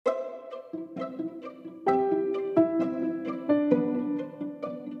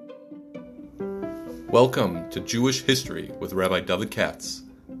Welcome to Jewish History with Rabbi David Katz,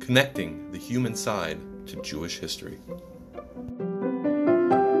 connecting the human side to Jewish history.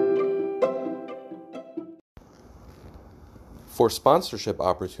 For sponsorship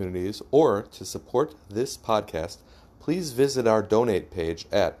opportunities or to support this podcast, please visit our donate page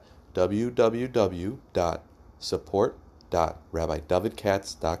at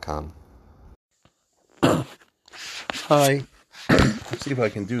www.support.rabbidavidkatz.com. Hi. Let's see if I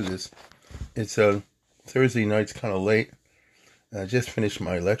can do this. It's Thursday night. It's kind of late. I just finished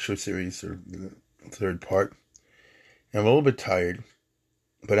my lecture series, or the third part. I'm a little bit tired,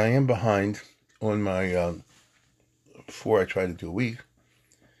 but I am behind on my 4 I try to do a week.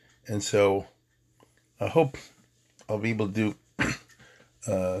 And so I hope I'll be able to do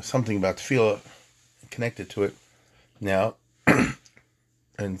something about tefillah, connected to it now,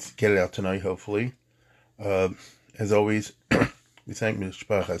 and get it out tonight, hopefully. As always, we thank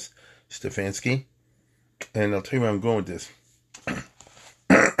Mishpachas Stefanski. And I'll tell you where I'm going with this.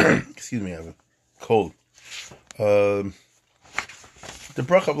 Excuse me, I have a cold. The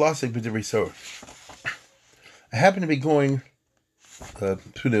Bracha of Lasik B'Divrei Sorah. I happen to be going to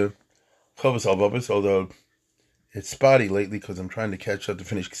the Chovos HaLevavos, although it's spotty lately because I'm trying to catch up to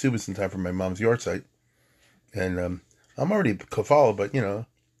finish Ksubas in time for my mom's yard site. And I'm already kafal, but you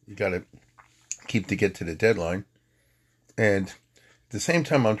got to keep to get to the deadline. And at the same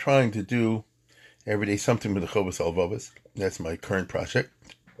time, I'm trying to do every day something with the Chovos HaLevavos. That's my current project.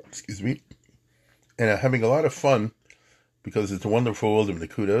 Excuse me. And I'm having a lot of fun because it's a wonderful world of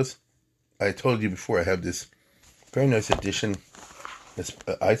Nekudos. I told you before, I have this very nice edition.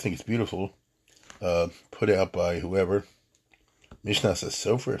 I think it's beautiful. Put out by whoever. Mishnas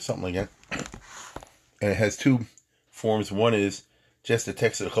Sofer or something like that. And it has 2 forms. One is just the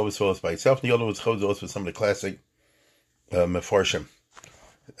text of the Chovos HaLevavos by itself. And the other one is Chovos HaLevavos with some of the classic Mefarshim.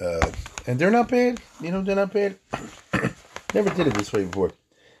 And they're not bad. They're not bad. Never did it this way before.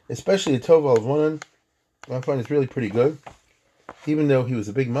 Especially the Tov Alvanon. I find it's really pretty good. Even though he was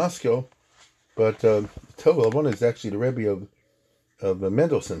a big Moscow. But Tov Alvanon is actually the Rebbe of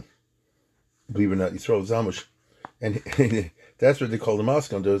Mendelssohn. Believe it or not, Yisrael Zamush. And that's what they call the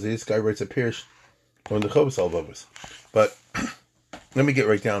Moscow in those days. This guy writes a Pirush on the Chovos HaLevavos. But let me get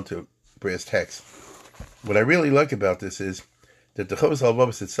right down to brass tacks. What I really like about this is that the Chovos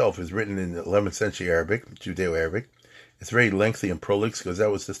HaLevavos itself is written in the 11th century Arabic, Judeo-Arabic. It's very lengthy and prolix because that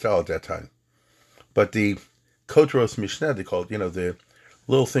was the style at that time. But the Kotros Mishnah, they call it, the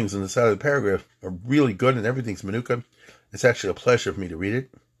little things on the side of the paragraph are really good and everything's Menuka. It's actually a pleasure for me to read it.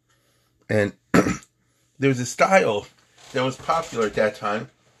 And there was a style that was popular at that time.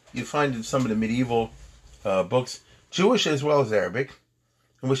 You find in some of the medieval books, Jewish as well as Arabic,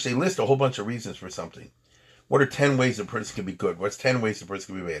 in which they list a whole bunch of reasons for something. What are 10 ways a person can be good? What's 10 ways a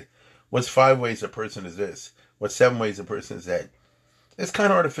person can be bad? What's 5 ways a person is this? What's 7 ways a person is that? It's kind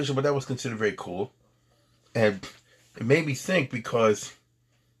of artificial, but that was considered very cool. And it made me think because,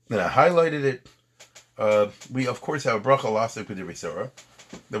 I highlighted it. We, of course, have a Bracha Lasik B'Divrei Sorah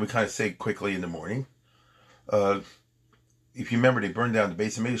that we kind of say quickly in the morning. If you remember, they burned down the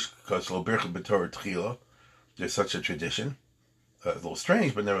Beis HaMikdash because Lo Bircha B'Torah Tchila. There's such a tradition. A little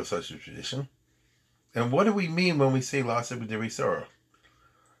strange, but never such a tradition. And what do we mean when we say Lasik B'Divrei Sorah?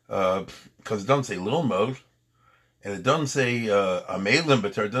 Because it doesn't say Lilmod, and it doesn't say Amelim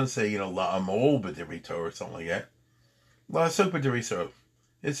B'Torah. It doesn't say La'amol B'Divrei Torah or something like that. Lasik B'Divrei Sorah.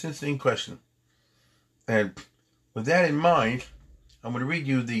 It's an interesting question. And with that in mind, I'm going to read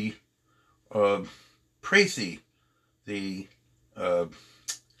you the précis, the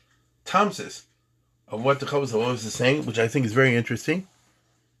Tamsis of what the Chovos HaLevavos is saying, which I think is very interesting,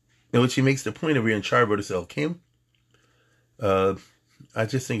 in which he makes the point of in Shar Bodas Elkim. I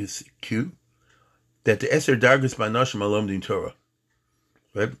just think it's cute that the Eser Dargas Ba'Nashim Alomdim Torah,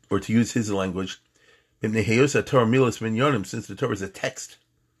 right? Or to use his language, Torah Milos Vinyanim, since the Torah is a text,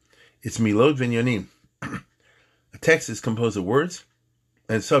 it's Milot Vinyanim. A text is composed of words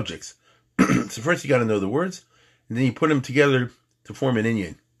and subjects. So first you got to know the words, and then you put them together to form an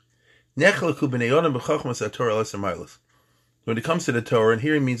inyan. When it comes to the Torah, and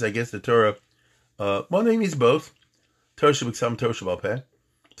here it means, I guess, the Torah, well, it means both. Torah Shabbat Torah Shabbat Peh.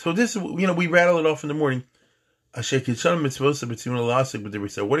 So this, we rattle it off in the morning. What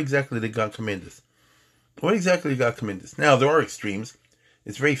exactly did God command us? What exactly did God command us? Now, there are extremes.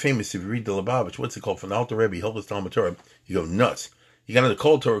 It's very famous if you read the Lubavitch. What's it called? From the Alter Rebbe, Hilchos Talmud Torah. You go nuts. You got into the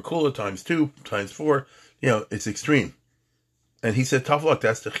Kol Torah Kula times 2, times 4. It's extreme. And he said, tough luck,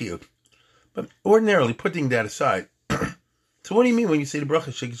 that's the chiyuv. But ordinarily, putting that aside, So what do you mean when you say the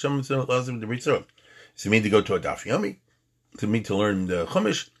bracha? Does it mean to go to a daf yomi? Does it mean to learn the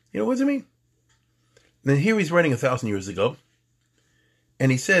chumash? What does it mean? And then here he's writing 1,000 years ago,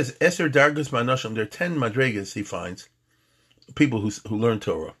 and he says, Eser dargas ma'anashim, there are 10 madregas he finds, people who learn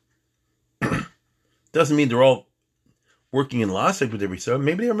Torah. Doesn't mean they're all working in lasik with every Torah.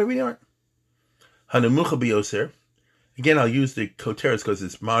 Maybe they are, maybe they aren't. Hanemucha biyoser. Again, I'll use the koteres because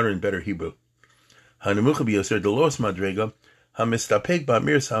it's modern, better Hebrew. Hanemucha biyoser, the los madrega, hamistapek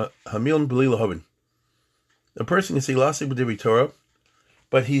ba'mirs hamiln b'li lahavin. A person can say lasik with every Torah,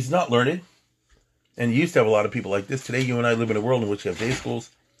 but he's not learned. And you used to have a lot of people like this. Today, you and I live in a world in which you have day schools.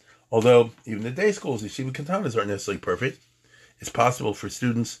 Although, even the day schools, yeshiva katanas aren't necessarily perfect. It's possible for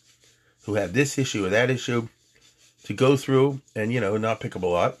students who have this issue or that issue to go through and, not pick up a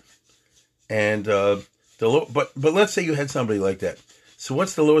lot. And, but let's say you had somebody like that. So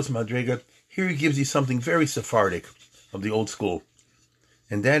what's the lowest madrega? Here he gives you something very Sephardic of the old school.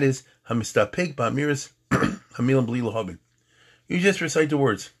 And that is, hamistapek ba'miris hamilim b'li lahabin. You just recite the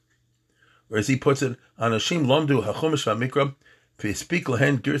words. Or as he puts it, Anashim lomdu hachumash v'mikra v'yispik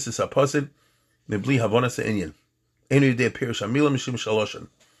lahen girsas hapasid mibli havonas ha'inyan. Enu yedei pirish hamilim mishim shaloshan.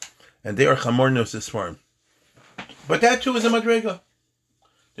 And they are chamornos isfarim. But that too is a madrega.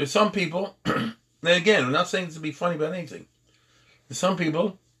 There's some people, and again, I'm not saying this to be funny about anything. There's some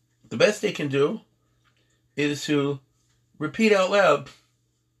people, the best they can do is to repeat out loud,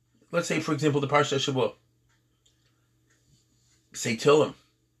 let's say, for example, the Parsha Shavua. Say Tillim.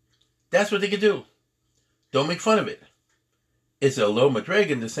 That's what they can do. Don't make fun of it. It's a low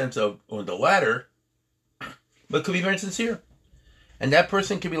madrega in the sense of on the ladder, but could be very sincere. And that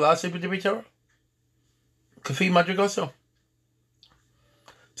person could be lasik with the Torah. Kafi madrigoso.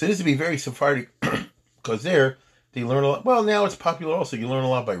 So this would be very Sephardic, because there they learn a lot. Well, now it's popular also. You learn a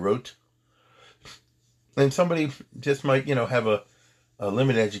lot by rote. And somebody just might, have a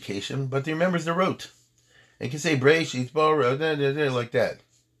limited education, but he remembers the rote. And can say Breshit, like that.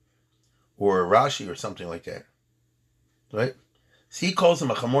 Or Rashi or something like that. Right? So he calls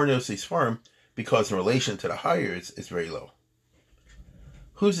him a chamornos isfarim because in relation to the higher, it's very low.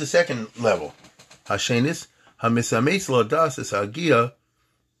 Who's the second level? Hashenis, hamisames ladas es hagia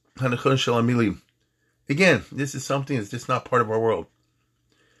hanachon shalamilim. Again, this is something that's just not part of our world.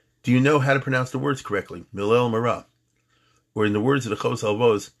 Do you know how to pronounce the words correctly? Milel Mara. Or in the words of the Chovos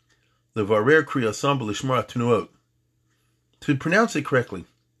HaLevavos, levarer kriyasam b'lishmar tunuot. To pronounce it correctly.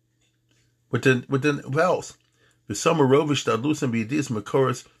 With the vowels. V'samar rovish tadlusim b'yidis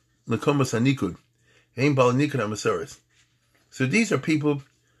makoros nekomas hanikud. Ein bal nikud hamasoros. So these are people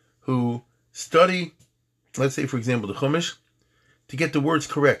who study, let's say, for example, the Chumash, to get the words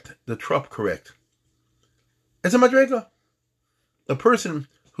correct, the trop correct. As a madrega. A person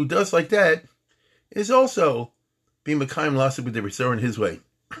who does like that is also being Mekayim lasik b'divrei in his way.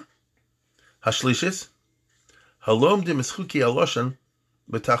 Hashlishis, halom de mischuki aloshan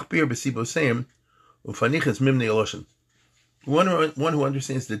b'tachbir b'siboseim ufanichas mimnei aloshan. One who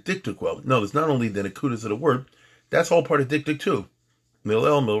understands the diktuk well. No, it's not only the nekudas of the word, that's all part of diktuk too.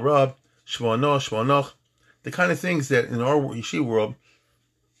 Milel, milrab, shvanoch, shvanoch, the kind of things that in our yeshiva world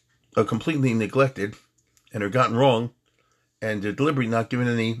are completely neglected and are gotten wrong, and they're deliberately not given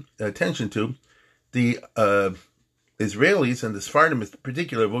any attention to. The Israelis and the Sephardim in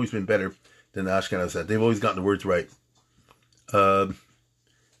particular have always been better than the Ashkenazim. They've always gotten the words right. Then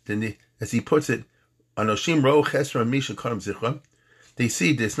as he puts it, Anoshim ro chesra misha karam zichra. They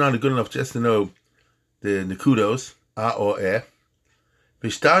see that it's not good enough just to know the nekudos, a or e.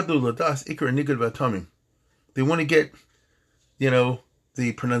 Vishtadlu ladas ikar nikud v'atamim. They want to get,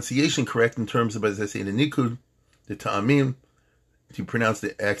 the pronunciation correct in terms of, as I say, the nikud, the ta'amim, to pronounce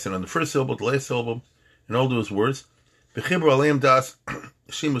the accent on the first syllable, the last syllable, and all those words. So in other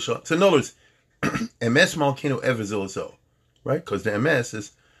words, MS malkinu evazil, right? Because the MS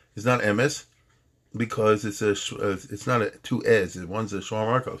is not MS because it's not a two es. One's a shor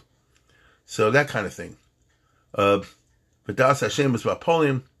markov. So that kind of thing. But das Hashem is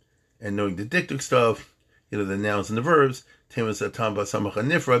Vapolium, and knowing the diktuk stuff, the nouns and the verbs. Temas atam basamach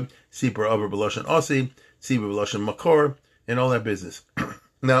nifrad, sipar over b'loshan osi, sipar b'loshan makor, and all that business.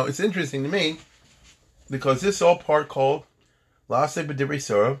 Now it's interesting to me because this is all part called Laseh b'divrei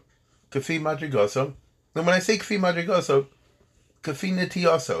Torah, Kafi Madrigoso. And when I say Kafi Madrigoso, Kafi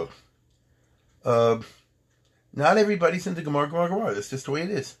Nitiyoso. Not everybody's into Gemara. That's just the way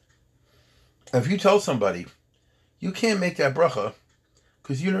it is. If you tell somebody you can't make that bracha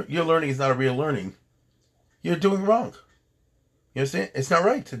because your learning is not a real learning, you're doing wrong. You understand? It's not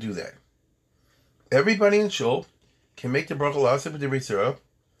right to do that. Everybody in shul can make the bracha Laseh b'divrei Torah,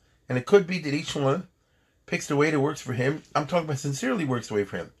 and it could be that each one picks the way that works for him. I'm talking about sincerely works the way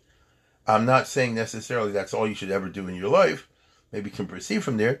for him. I'm not saying necessarily that's all you should ever do in your life. Maybe you can proceed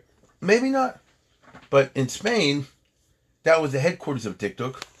from there. Maybe not. But in Spain, that was the headquarters of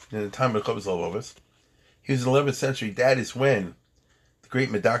Dikduk in the time of the Chovos HaLevavos. He was in the 11th century. That is when the great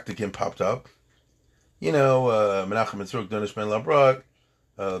Medaktikim popped up. You know, Menachem Mitzruk, Donish Ben Labrat,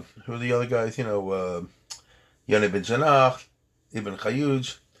 who are the other guys? You know, Yonah ben Janach, Ibn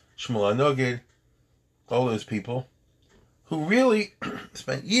Chayuj, Shmuel HaNogid, all those people who really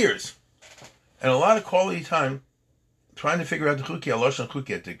spent years and a lot of quality time trying to figure out the Chuki HaLashon and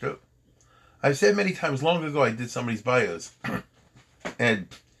Chuki HaDikduk. I've said many times, long ago I did somebody's bios, and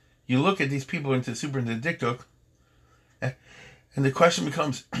you look at these people super into Dikduk, and the question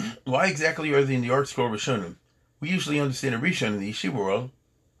becomes, why exactly are they in the art scroll Rishonim? We usually understand a Rishon in the yeshiva world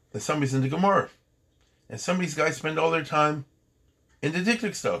that somebody's in the Gemara, and some of these guys spend all their time in the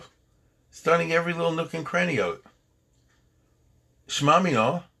Dikduk stuff, studying every little nook and cranny out. Shema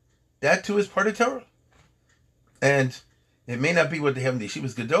Mino, that too is part of Torah. And it may not be what they have in the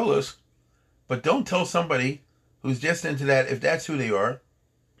yeshivas gedolos, but don't tell somebody who's just into that, if that's who they are,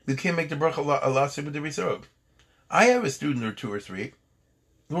 you can't make the bracha Allah Sibud Risog. I have a student or two or three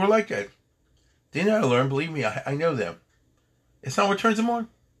who are like that. They know how to learn, believe me, I know them. It's not what turns them on.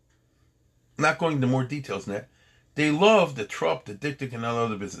 I'm not going into more details than that. They love the trop, the Dikduk, and all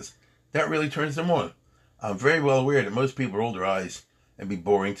other business. That really turns them on. I'm very well aware that most people roll their eyes and be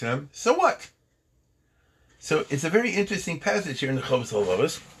boring to them. So what? So it's a very interesting passage here in the Chovos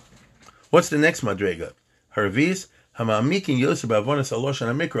HaLevavos. What's the next madrega? Harvis hamamikin yosef ba'avonas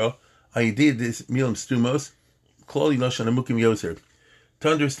haloshon hamikra ayidid this milim stumos kloli loshon hamukim yosef.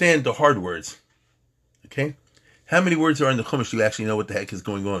 To understand the hard words, okay? How many words are in the Chumash you actually know what the heck is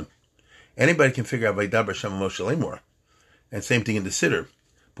going on? Anybody can figure out Vaydaber Shem Moshe Lemor, and same thing in the Siddur.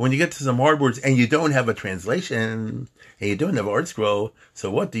 But when you get to some hard words and you don't have a translation and you don't have an art scroll,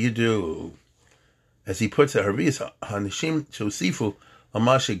 so what do? As he puts it, Harvis hanishim shosifu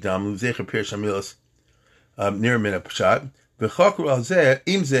amashik dam luzecher pir shamilos near min pshat v'chakru al zeh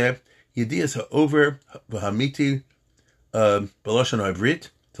im zeh yedias ha'over v'hamiti b'lashon ha'ivrit,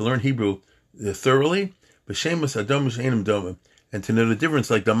 to learn Hebrew thoroughly, b'shemus adom v'sheinim domim, and to know the difference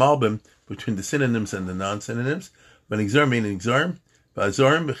like the malbim between the synonyms and the non-synonyms, but exarm meaning exarm,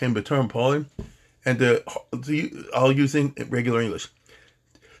 b'azarim b'chem b'torim polim, and all using regular English.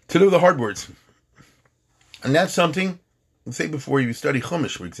 To know the hard words. And that's something, let's say before you study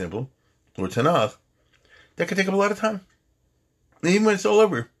Chumash, for example, or Tanakh, that could take up a lot of time. And even when it's all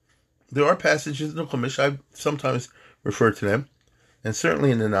over, there are passages in the Chumash, I sometimes refer to them, and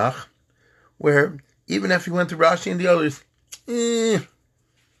certainly in the Tanakh, where even if you went to Rashi and the others, it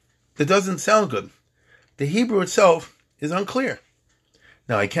doesn't sound good. The Hebrew itself is unclear.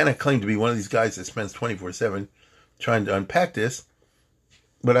 Now, I cannot claim to be one of these guys that spends 24/7 trying to unpack this,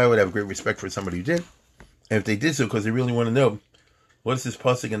 but I would have great respect for somebody who did. And if they did so because they really want to know, what is this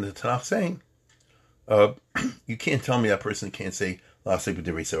pasuk in the Tanakh saying? You can't tell me that person can't say Lasek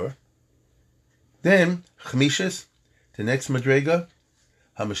B'Divrei Sorah. Then, Chamishas, the next Madrega,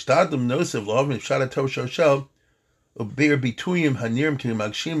 Hamashtadlim Nosev Lov Mipshat Tov Shoshel, Ubeir Bituyim Hanirim Ki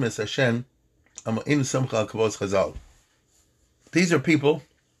Magshim Es Hashem, Amain Samcha Al Kavos Chazal. These are people,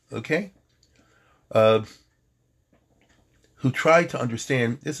 okay, who try to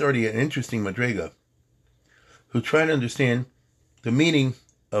understand, this is already an interesting Madrega, who try to understand the meaning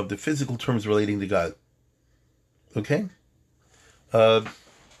of the physical terms relating to God. Okay?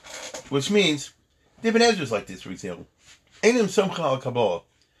 Which means, Ibn Ezra's like this, for example. Einim Somcha al Kabbalah.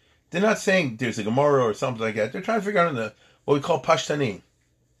 They're not saying there's a Gemara or something like that. They're trying to figure out what we call Pashtanim,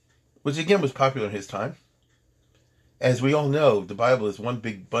 which again was popular in his time. As we all know, the Bible is one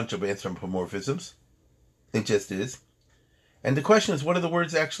big bunch of anthropomorphisms. It just is. And the question is, what do the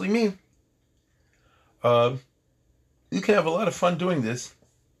words actually mean? You can have a lot of fun doing this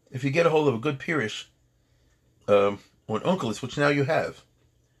if you get a hold of a good Pirish or an Onkelos, which now you have.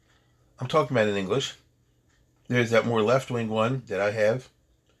 I'm talking about in English. There's that more left-wing one that I have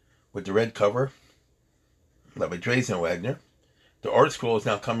with the red cover, by Dreisen Wagner. The art scroll is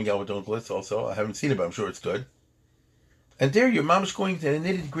now coming out with Onkelos also. I haven't seen it, but I'm sure it's good. And there your mom's going to the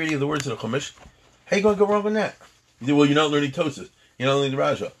nitty-gritty of the words of the Chumash. How you going to go wrong with that? You say, well, you're not learning Tosas. You're not learning the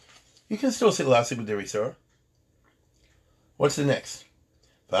Raja. You can still say Lasik B'Divrei Sorah. What's the next?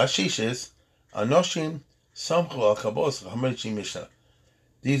 V'ashishis anoshim samchu al kabos chamechi mishnah.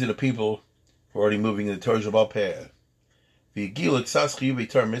 These are the people who are already moving in the Torah Shabbat Peh. V'yigil ksas chiyuv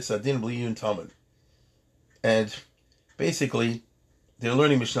b'tar mitzvah din b'liyun talmud. And basically, they're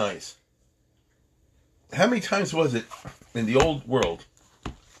learning Mishnayos. How many times was it in the old world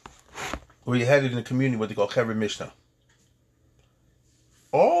where you had it in the community, what they call Chevra Mishnah.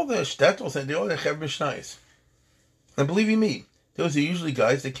 All the shtetls and they all had Chevra Mishnayos. And believe you me, those are usually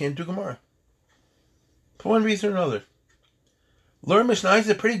guys that can't do Gemara. For one reason or another. Learn Mishnayos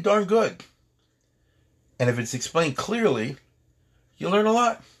are pretty darn good. And if it's explained clearly, you learn a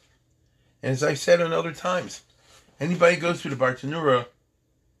lot. And as I've said on other times, anybody who goes through the Bartanura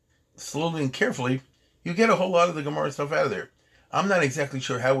slowly and carefully, you get a whole lot of the Gemara stuff out of there. I'm not exactly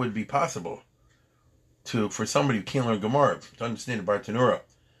sure how it would be possible for somebody who can't learn Gemara to understand the Bartanura,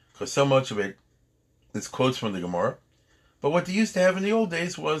 because so much of it is quotes from the Gemara. But what they used to have in the old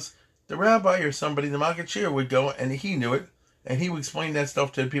days was the rabbi or somebody, the Maggid Shir, would go, and he knew it, and he would explain that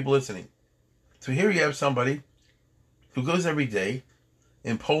stuff to the people listening. So here you have somebody who goes every day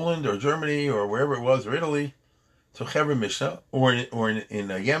in Poland or Germany or wherever it was, or Italy, to Chevra Mishnah, or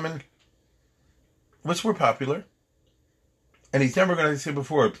in Yemen, which were popular. And he's never going to, say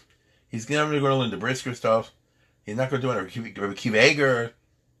before, he's never going to learn the Brisker stuff. He's not going to do it Rabbi Akiva Eiger,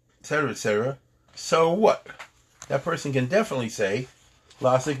 etc., etc. So what? That person can definitely say,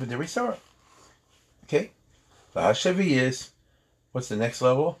 Lasik B'Divrei Sarah. Okay? V'hashevi is, what's the next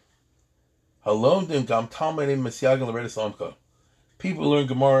level? Halomdim Gam Talmidim Mesyagim L'Redis Lamka. People learn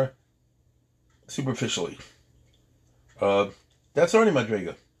Gemara superficially. That's already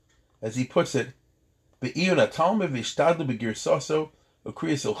Madrega. As he puts it, Be'iyun HaTalmid V'ishtadlu B'girsoso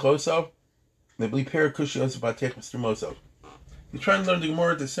Ukriyas Ilchosav Mebli Perakushiyos B'atech M'strumosav. You're trying to learn the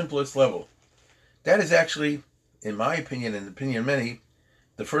Gemara at the simplest level. That is actually, in my opinion, and the opinion of many,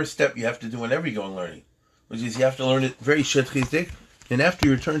 the first step you have to do whenever you go on learning, which is you have to learn it very shetchizdik, and after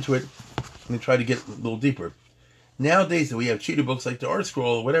you return to it, you try to get a little deeper. Nowadays, that we have cheater books like the Art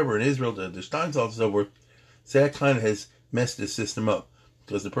Scroll or whatever in Israel, the Steinsaltz and so forth, so that kind of has messed this system up,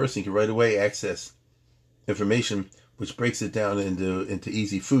 because the person can right away access information which breaks it down into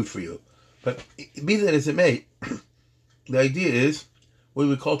easy food for you. But be that as it may, the idea is what we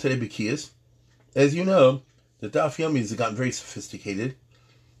would call today Bikiyas. As you know, the Daf Yomis have gotten very sophisticated.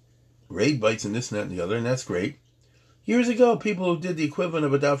 Raid bites and this and that and the other, and that's great. Years ago, people who did the equivalent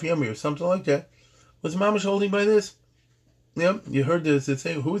of a Daf Yomi or something like that was Mamash holding by this. Yep, you heard this. It's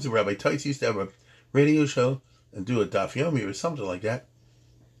saying, who was the Rabbi Tice used to have a radio show and do a Daf Yomi or something like that.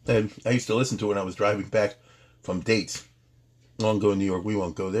 And I used to listen to it when I was driving back from dates. Long ago in New York, we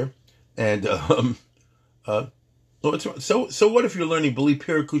won't go there. And so what if you're learning B'li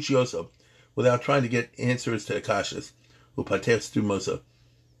Perakushiyosov without trying to get answers to Akashas? Upatech Stumosa.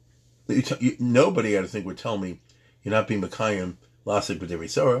 Nobody, I think, would tell me you're not being Mekayim Lasik B'Divrei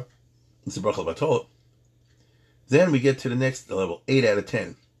Sarah. It's a Bracha Batol. Then we get to the next level, 8 out of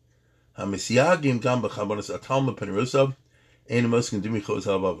 10. HaMisyagim Gam B'Chabonos Atalma Penerusav Ein Moskin Dimichos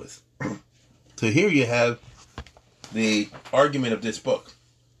Halvavas. So here you have the argument of this book,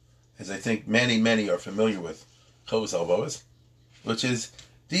 as I think many are familiar with, Chovos Halvavos, which is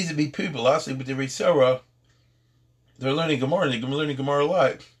these would be people, Lasik B'Divrei Sarah, they're learning Gemara, and they're learning Gemara a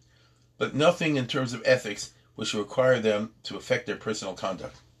lot, but nothing in terms of ethics which require them to affect their personal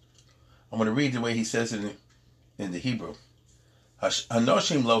conduct. I'm going to read the way he says it in the Hebrew.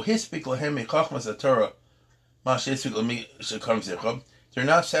 Hanoshim lo hispik lahem mechachmas haTorah ma shehispik lemi shekam zechab. They're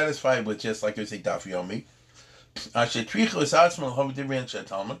not satisfied with just like they say Daf Yomi. Ashetrichu es atzman l'hav divrei anshe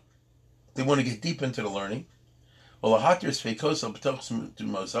Talmud. They want to get deep into the learning. Well, lahatir sveikos b'toch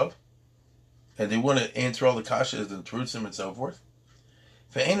mosav, and they want to answer all the kashas and terutzim and so forth.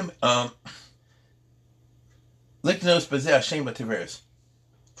 Liknos b'zeh Hashem b'tiveres,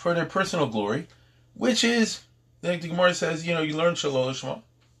 for their personal glory, which is, like the Gemara says, you learn Shalol Shema.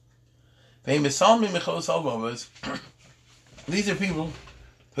 These are people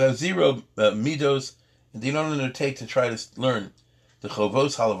who have zero midos, and they don't undertake to try to learn the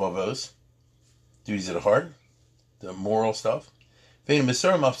Chovos Halavavos, duties of the heart, the moral stuff. And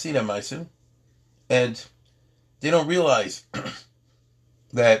they don't realize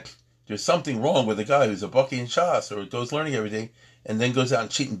that there's something wrong with a guy who's a Baki in Shas, or goes learning every day, and then goes out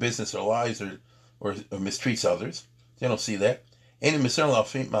and cheats in business or lies or mistreats others. They don't see that. And they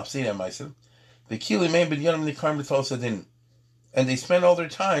spend all their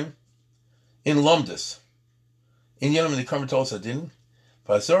time in Lomdus. In Yonim the Karmatol Sadin,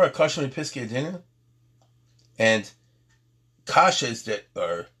 Vazora Kashmi Piski Adin, and kashas that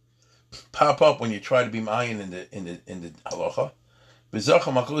pop up when you try to be mayin in the halacha.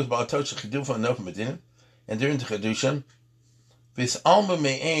 B'zacha makulus ba'atot shechidufa nofim b'dinim, and they're into chedushin. Vis alma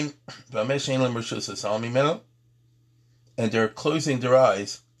me'ein v'amesh ein lem rishus asal mimeno, and they're closing their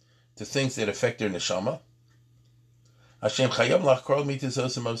eyes to things that affect their neshama. Hashem chayam lachkol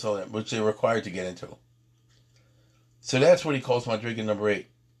mitzvos u'mos, which they're required to get into. So that's what he calls Madriga number 8.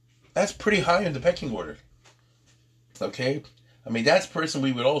 That's pretty high in the pecking order. Okay? I mean, that's the person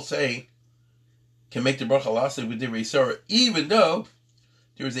we would all say can make the bracha lasik with divrei Torah, even though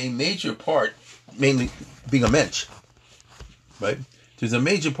there's a major part, mainly being a mensch, right? There's a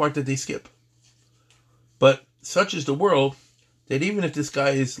major part that they skip. But such is the world that even if this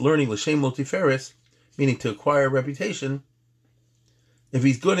guy is learning l'shem lo tiferes, meaning to acquire a reputation, if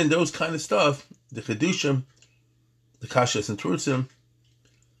he's good in those kind of stuff, the chedushim, the kashas and trutzim,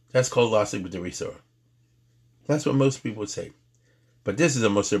 that's called lasik with divrei Torah. That's what most people would say. But this is a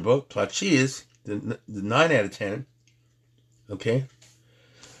Moser book. Plachi is the 9 out of 10. Okay?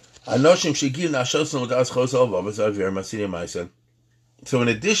 So in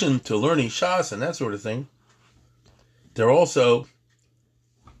addition to learning Shas and that sort of thing, their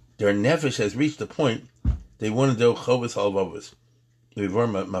nefesh has reached the point they want to do chovas halvavos. They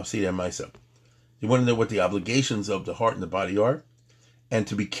want to know what the obligations of the heart and the body are, and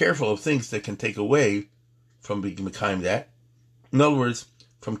to be careful of things that can take away from being mekayim that. In other words,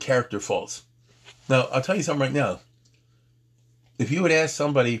 from character faults. Now, I'll tell you something right now. If you would ask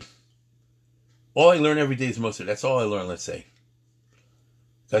somebody, all I learn every day is Moser. That's all I learn, let's say.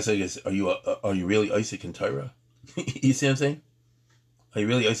 Guys, I guess, are you really Isaac in Torah? You see what I'm saying? Are you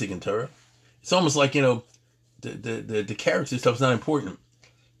really Isaac in Torah? It's almost like, the character stuff's not important.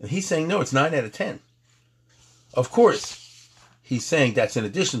 And he's saying, no, it's 9 out of 10. Of course, he's saying that's in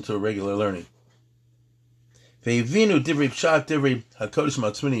addition to a regular learning. They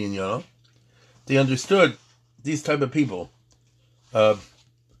understood, these type of people, Pshat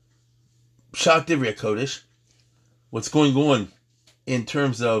Divrei HaKodesh, what's going on in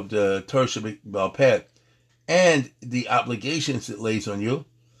terms of the Torah Shebe'al Peh and the obligations it lays on you.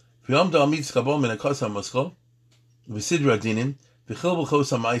 So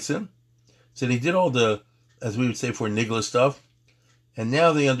they did all the, as we would say, for Nigla stuff, and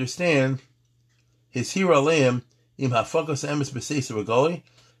now they understand his hira aleim im hafakas emes b'seis regali,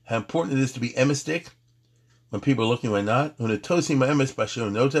 how important it is to be emistic when people are looking or not, unatosim emes b'asher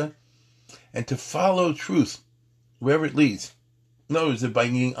nota, and to follow truth wherever it leads. In other words, if by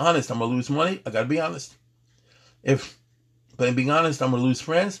being honest I'm gonna lose money, I gotta be honest. If by being honest I'm gonna lose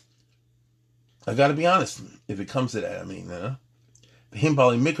friends, I gotta be honest. If it comes to that, I mean, these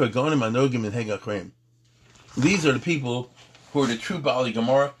are the people who are the true Bali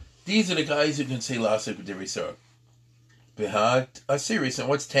Gemara. These are the guys who can say lasik b'divrei Torah. Behad are serious. And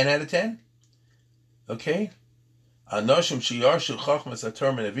what's 10 out of 10? Okay. Anoshim shiyarshu chachmas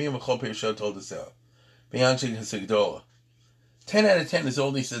atar menavim v'chol perushot told us out. Beyanchik hasigdola. 10 out of 10 is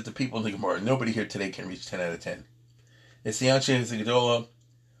only said the people in the Gemara. Nobody here today can reach 10 out of 10. It's the Yanchik hasigdola.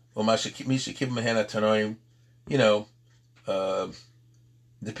 U'mashakib mehen atanoim.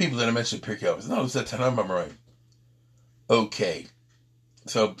 The people that I mentioned Pirkei Avos. No, it's the Tanam Amoraim. Okay.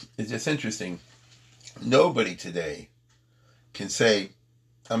 So it's just interesting. Nobody today can say,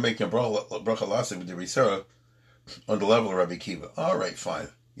 I'm making a bracha lasik with the Risera on the level of Rabbi Kiva. All right, fine.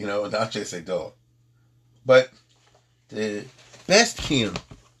 Not just Agdola. But the best kiyum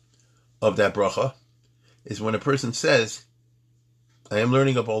of that bracha is when a person says, I am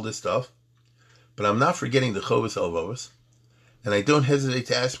learning up all this stuff, but I'm not forgetting the chovas halvavos, and I don't hesitate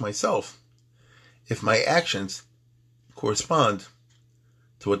to ask myself if my actions correspond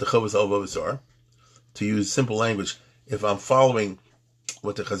to what the chovas halvavos are. To use simple language, if I'm following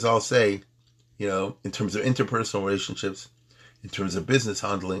what the Chazal say, in terms of interpersonal relationships, in terms of business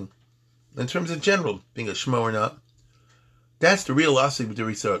handling, in terms of general, being a shmo or not, that's the real lasik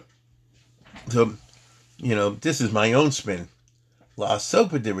b'divrei Torah. So, this is my own spin. La'asok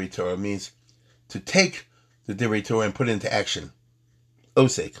b'divrei Torah means to take the divrei Torah and put it into action.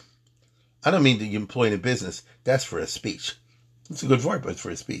 Osek. I don't mean that you employ in a business. That's for a speech. It's a good word, but it's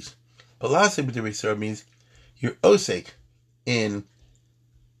for a speech. But lasik b'divrei Torah means you're osek in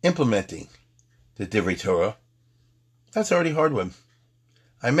implementing the divrei Torah. That's already hard one.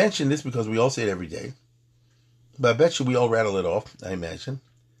 I mention this because we all say it every day. But I bet you we all rattle it off, I imagine.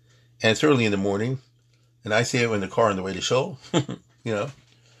 And it's early in the morning. And I say it in the car on the way to shul. Because I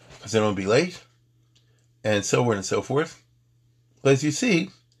don't want to be late. And so on and so forth. But as you see,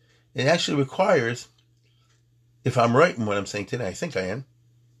 it actually requires, if I'm right in what I'm saying today, I think I am,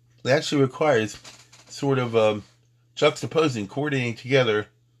 it actually requires sort of juxtaposing, coordinating together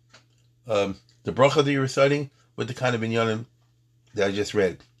the bracha that you're reciting with the kind of inyanim that I just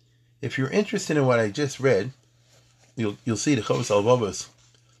read. If you're interested in what I just read, you'll see the Chovos HaLevavos,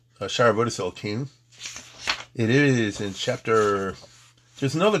 Shar Avodas Elokim. It is in chapter.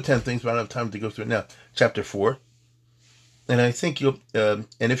 There's another 10 things, but I don't have time to go through it now. Chapter 4, and I think you'll. And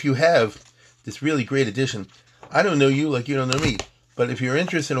if you have this really great edition, I don't know you like you don't know me, But if you're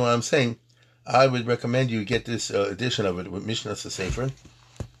interested in what I'm saying, I would recommend you get this edition of it with Mishnah Sefer,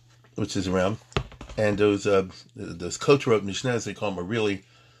 which is around. And those Coach wrote Mishnahs, they call them, are really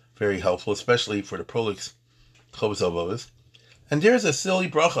very helpful, especially for the prolix Chovos HaLevavos. And there's a silly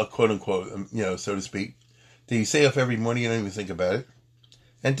bracha, quote unquote, so to speak, that you say off every morning, you don't even think about it.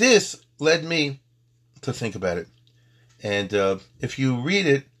 And this led me to think about it. And if you read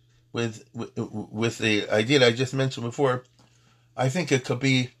it with the idea that I just mentioned before, I think it could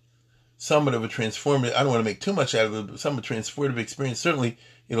be somewhat of a transformative, I don't want to make too much out of it, but somewhat transformative experience. Certainly,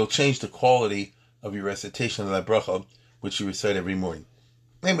 it'll change the quality of your recitation of that bracha, which you recite every morning.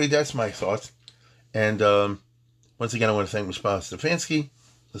 Anyway, that's my thoughts. And once again, I want to thank Mishpah Stefanski.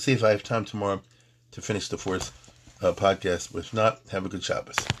 Let's see if I have time tomorrow to finish the fourth podcast. If not, have a good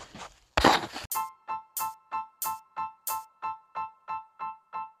Shabbos.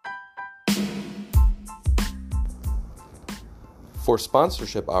 For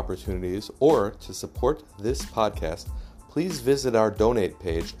sponsorship opportunities or to support this podcast, please visit our donate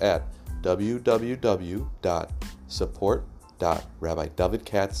page at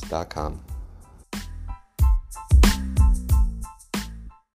www.support.rabbidavidkatz.com.